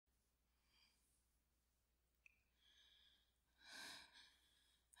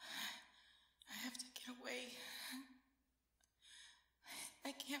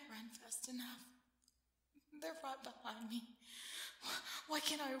enough. They're right behind me. Why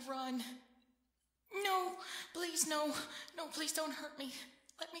can't I run? No, please, no. No, please don't hurt me.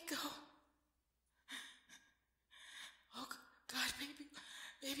 Let me go. Oh, God, baby.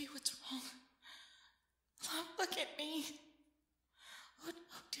 Baby, what's wrong? Look at me. Oh,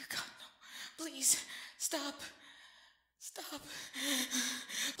 dear God, no. Please, stop. Stop.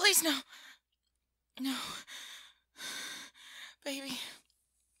 Please, no. No. Baby.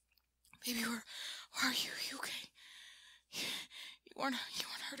 Baby, where are you? Are you okay? You weren't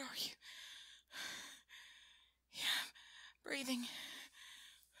hurt, are you? Yeah, breathing.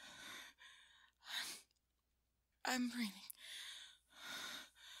 I'm breathing.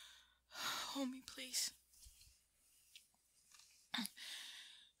 Hold me, please.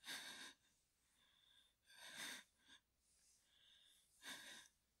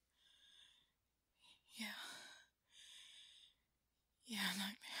 Yeah,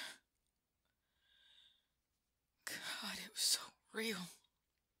 nightmare. God, it was so real.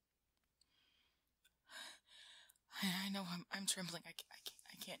 I know I'm trembling. I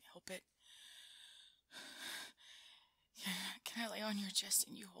can't help it. Can I lay on your chest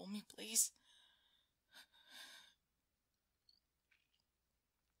and you hold me, please?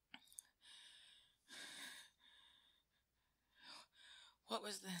 What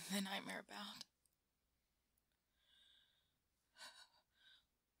was the nightmare about?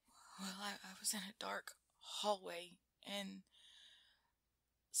 Well, I was in a dark hallway and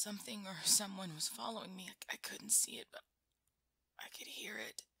something or someone was following me. I couldn't see it, but I could hear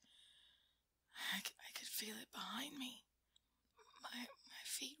it. I could feel it behind me. My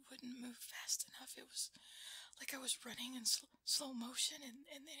feet wouldn't move fast enough. It was like I was running in slow motion,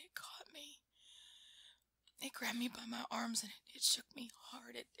 and then it caught me. It grabbed me by my arms and it shook me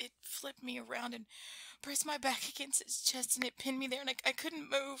hard. It flipped me around and pressed my back against its chest, and it pinned me there, and I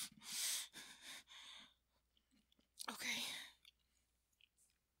couldn't move. Okay.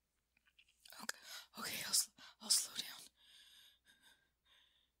 Okay, I'll slow down.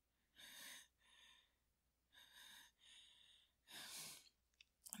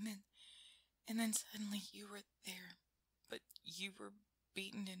 And then suddenly you were there, but you were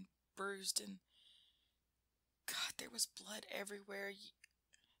beaten and bruised, and God, there was blood everywhere.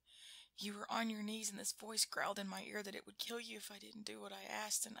 You were on your knees, and this voice growled in my ear that it would kill you if I didn't do what I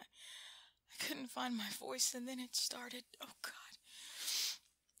asked, and I couldn't find my voice, and then it started. Oh, God.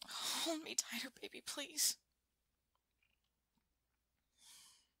 Hold me tighter, baby, please.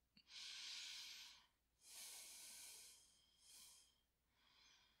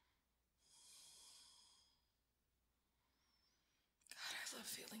 God, I love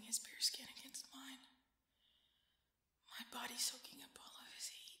feeling his bare skin against mine. My body soaking up all of his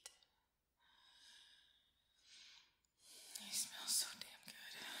heat. He smells so damn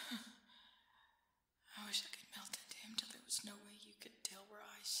good. I wish I could melt into him till there was no way you could tell where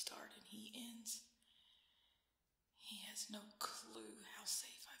I start and he ends. He has no clue how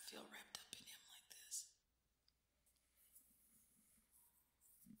safe I feel wrapped up in him like this.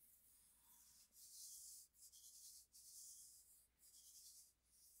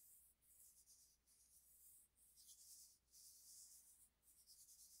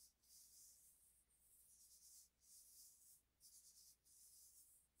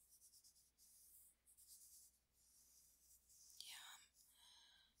 Yeah,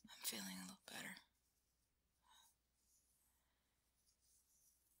 I'm feeling a little better.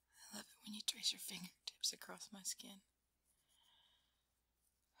 I love it when you trace your fingertips across my skin.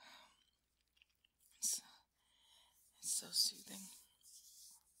 It's so soothing.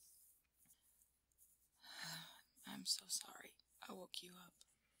 I'm so sorry I woke you up.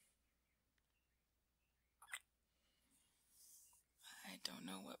 I don't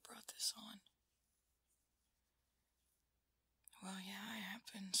know what brought this on. Well, yeah, I have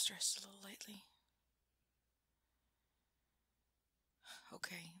been stressed a little lately.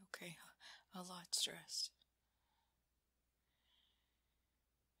 Okay, a lot stressed.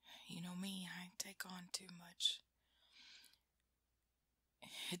 You know me, I take on too much.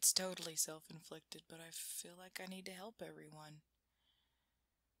 It's totally self-inflicted, but I feel like I need to help everyone.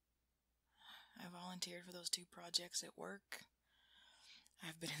 I volunteered for those 2 projects at work.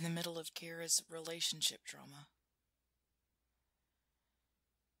 I've been in the middle of Kira's relationship drama.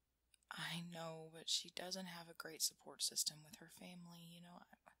 I know, but she doesn't have a great support system with her family, you know.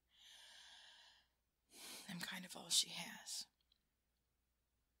 I'm kind of all she has.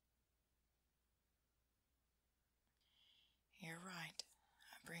 You're right.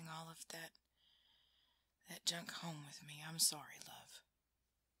 I bring all of that junk home with me. I'm sorry, love.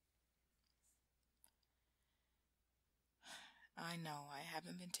 I know I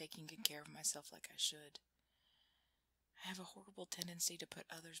haven't been taking good care of myself like I should. I have a horrible tendency to put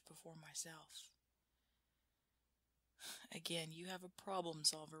others before myself. Again, you have a problem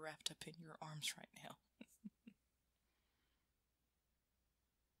solver wrapped up in your arms right now.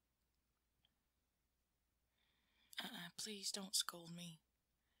 Please don't scold me.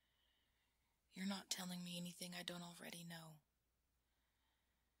 You're not telling me anything I don't already know.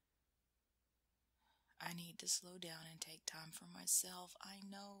 I need to slow down and take time for myself. I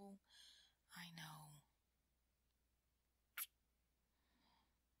know. I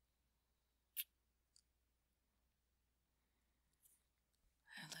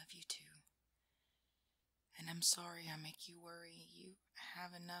love you too. And I'm sorry I make you worry. You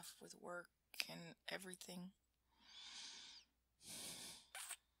have enough with work and everything.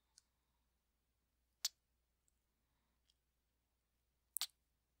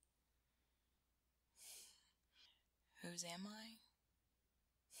 Whose am I?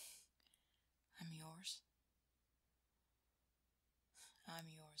 I'm yours. I'm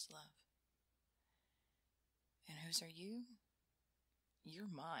yours, love. And whose are you? You're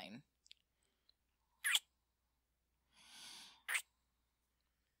mine.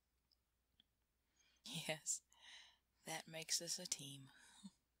 Yes, that makes us a team.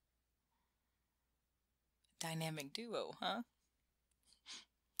 Dynamic duo, huh?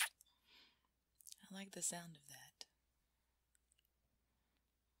 I like the sound of that.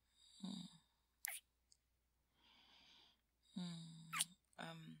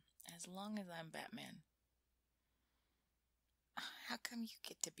 As long as I'm Batman. How come you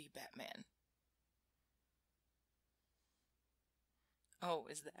get to be Batman? Oh,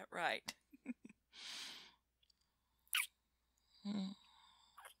 is that right?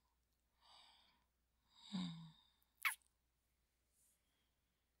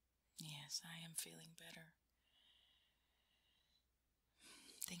 Yes, I am feeling better.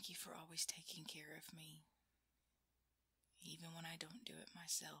 Thank you for always taking care of me, even when I don't do it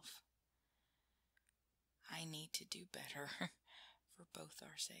myself. I need to do better for both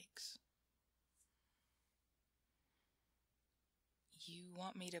our sakes. You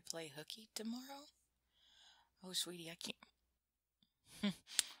want me to play hooky tomorrow? Oh, sweetie, I can't.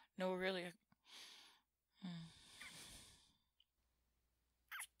 No, really.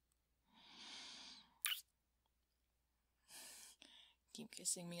 Keep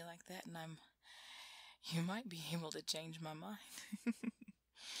kissing me like that, and you might be able to change my mind.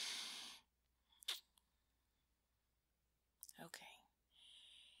 Okay.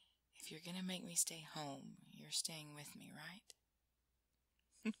 If you're gonna make me stay home, you're staying with me, right?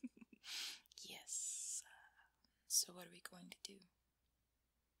 Yes. So what are we going to do?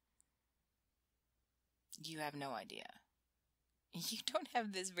 You have no idea. You don't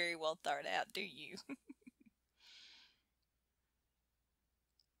have this very well thought out, do you?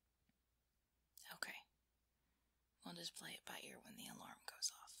 Okay. We'll just play it by ear when the alarm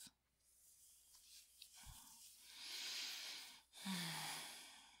goes off.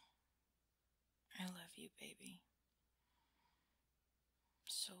 I love you, baby.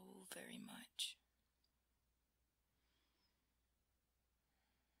 So very much.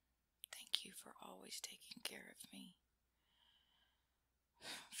 Thank you for always taking care of me.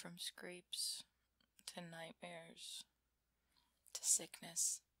 From scrapes to nightmares to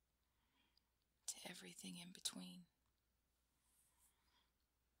sickness to everything in between.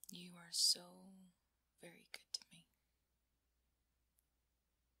 You are so very good to me.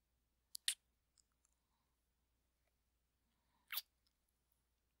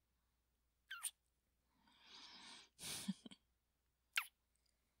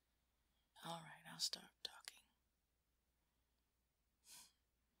 Alright, I'll stop talking.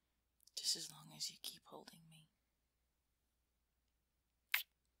 Just as long as you keep holding me.